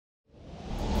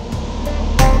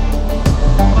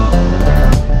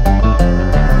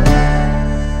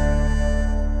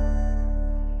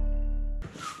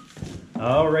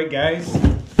Alright guys,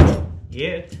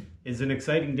 it is an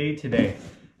exciting day today.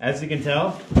 As you can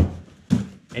tell,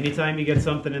 anytime you get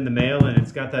something in the mail and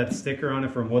it's got that sticker on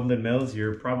it from Woodland Mills,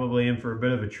 you're probably in for a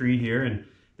bit of a treat here. And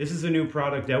this is a new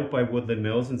product out by Woodland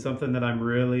Mills and something that I'm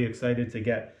really excited to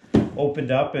get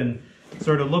opened up and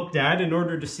sort of looked at in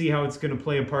order to see how it's going to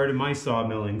play a part in my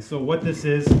sawmilling. So what this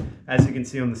is, as you can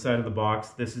see on the side of the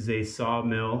box, this is a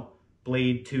Sawmill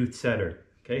blade tooth setter.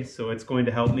 Okay, so it's going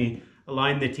to help me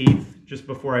align the teeth just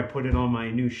before I put it on my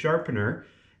new sharpener.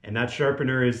 And that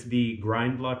sharpener is the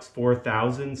Grindlux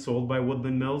 4000 sold by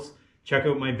Woodland Mills. Check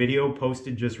out my video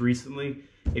posted just recently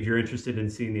if you're interested in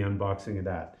seeing the unboxing of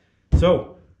that.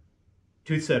 So,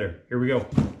 tooth setter, here we go.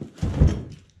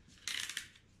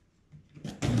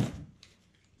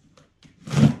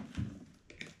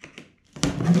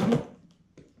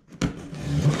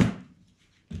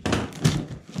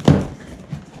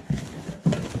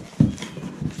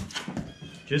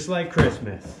 Just like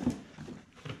Christmas.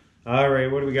 All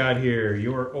right, what do we got here?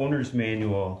 Your owner's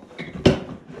manual.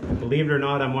 Believe it or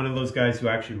not, I'm one of those guys who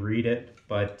actually read it,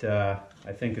 but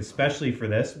I think especially for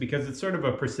this, because it's sort of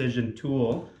a precision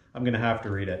tool, I'm gonna have to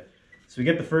read it. So we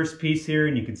get the first piece here,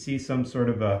 and you can see some sort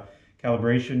of a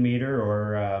calibration meter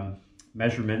or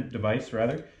measurement device,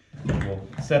 rather. We'll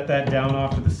set that down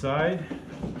off to the side.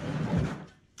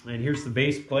 And here's the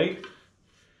base plate.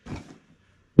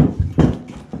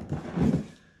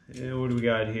 And what do we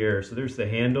got here? So there's the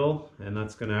handle, and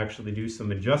that's going to actually do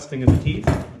some adjusting of the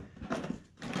teeth.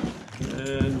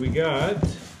 And we got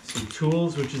some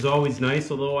tools, which is always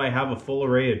nice, although I have a full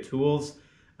array of tools.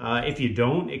 If you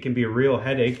don't, it can be a real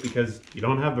headache because you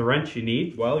don't have the wrench you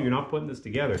need. Well, you're not putting this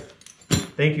together.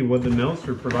 Thank you, Woodland Mills,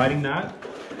 for providing that.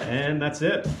 And that's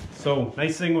it. So,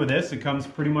 nice thing with this, it comes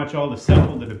pretty much all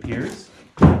assembled, it appears.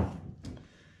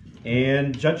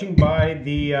 And judging by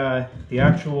the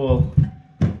actual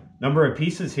number of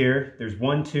pieces here, there's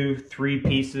 1, 2, 3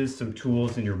 pieces, some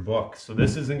tools in your book. So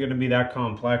this isn't going to be that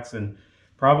complex, and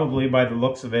probably by the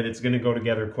looks of it, it's going to go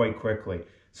together quite quickly.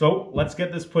 So let's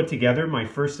get this put together. My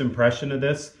first impression of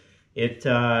this, it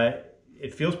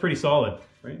feels pretty solid,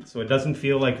 right? So it doesn't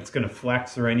feel like it's going to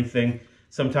flex or anything.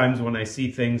 Sometimes when I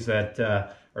see things that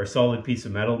are a solid piece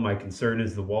of metal, my concern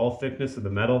is the wall thickness of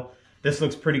the metal. This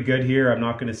looks pretty good here. I'm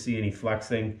not going to see any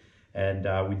flexing. And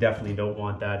we definitely don't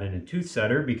want that in a tooth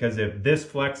setter, because if this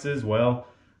flexes, well,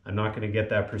 I'm not going to get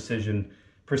that precision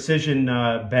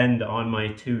bend on my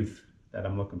tooth that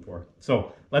I'm looking for.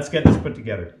 So let's get this put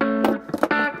together.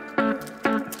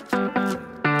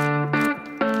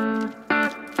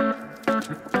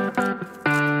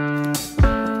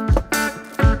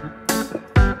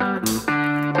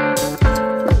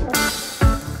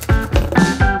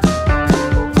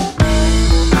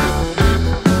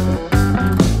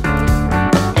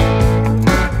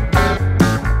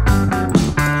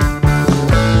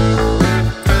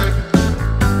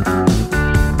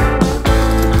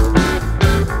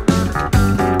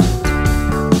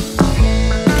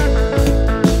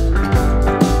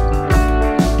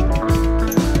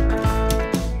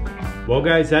 Well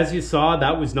guys, as you saw,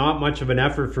 that was not much of an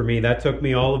effort for me. That took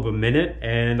me all of a minute,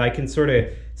 and I can sort of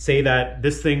say that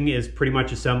this thing is pretty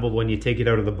much assembled when you take it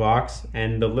out of the box,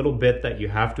 and the little bit that you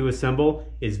have to assemble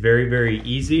is very, very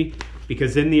easy,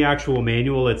 because in the actual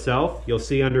manual itself, you'll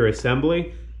see under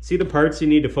assembly, see the parts you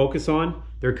need to focus on?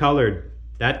 They're colored.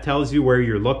 That tells you where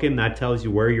you're looking, that tells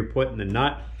you where you're putting the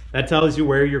nut, that tells you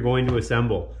where you're going to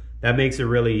assemble. That makes it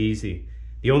really easy.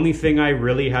 The only thing I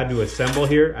really had to assemble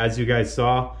here, as you guys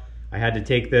saw, I had to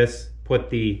take this, put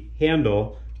the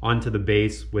handle onto the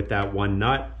base with that one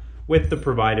nut with the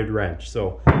provided wrench.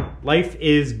 So life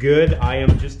is good. I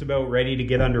am just about ready to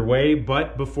get underway,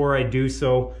 but before I do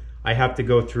so, I have to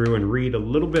go through and read a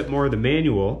little bit more of the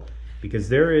manual, because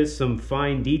there is some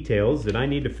fine details that I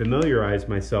need to familiarize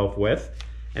myself with.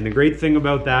 And the great thing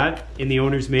about that, in the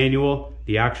owner's manual,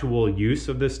 the actual use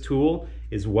of this tool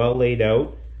is well laid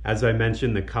out. As I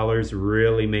mentioned, the colors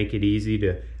really make it easy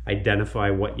to identify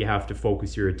what you have to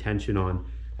focus your attention on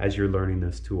as you're learning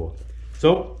this tool.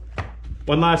 So,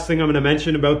 one last thing I'm going to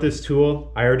mention about this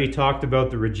tool. I already talked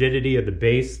about the rigidity of the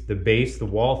base. The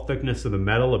wall thickness of the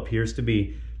metal appears to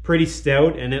be pretty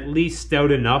stout, and at least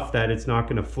stout enough that it's not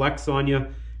going to flex on you,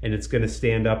 and it's going to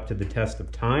stand up to the test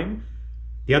of time.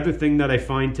 The other thing that I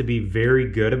find to be very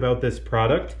good about this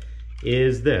product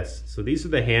is this. So these are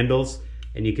the handles,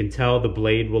 and you can tell the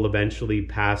blade will eventually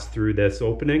pass through this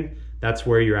opening. That's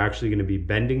where you're actually going to be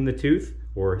bending the tooth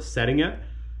or setting it.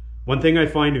 One thing I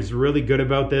find is really good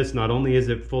about this, not only is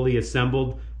it fully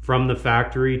assembled from the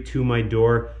factory to my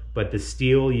door, but the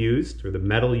steel used, or the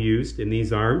metal used in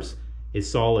these arms, is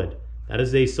solid. That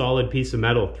is a solid piece of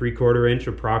metal, 3/4 inch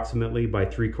approximately by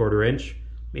 3/4 inch,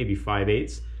 maybe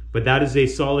 5/8. But that is a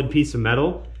solid piece of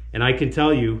metal. And I can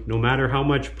tell you, no matter how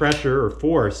much pressure or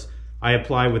force I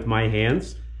apply with my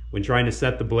hands when trying to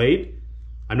set the blade,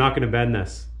 I'm not going to bend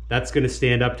this. That's going to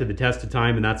stand up to the test of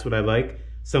time, and that's what I like.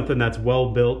 Something that's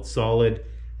well built, solid,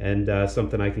 and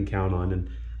something I can count on. And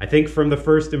I think from the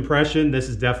first impression, this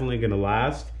is definitely going to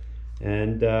last,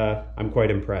 and I'm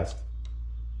quite impressed.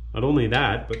 Not only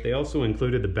that, but they also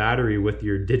included the battery with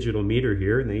your digital meter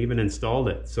here, and they even installed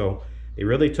it. So they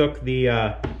really took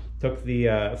the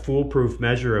foolproof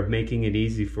measure of making it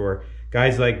easy for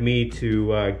guys like me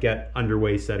to get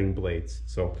underway setting blades.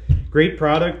 So great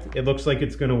product. It looks like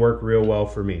it's going to work real well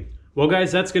for me. Well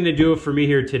guys, that's going to do it for me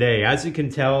here today. As you can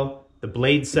tell, the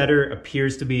blade setter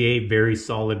appears to be a very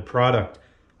solid product.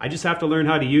 I just have to learn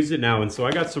how to use it now, and so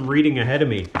I got some reading ahead of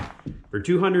me. For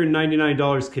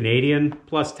 $299 Canadian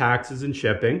plus taxes and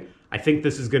shipping, I think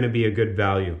this is going to be a good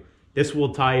value. This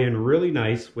will tie in really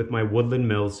nice with my Woodland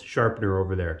Mills sharpener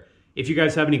over there. If you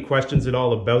guys have any questions at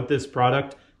all about this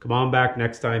product, come on back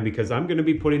next time, because I'm going to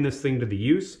be putting this thing to the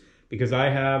use, because I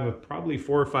have probably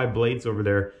 4 or 5 blades over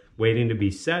there waiting to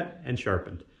be set and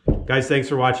sharpened. Guys, thanks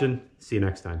for watching. See you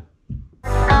next time.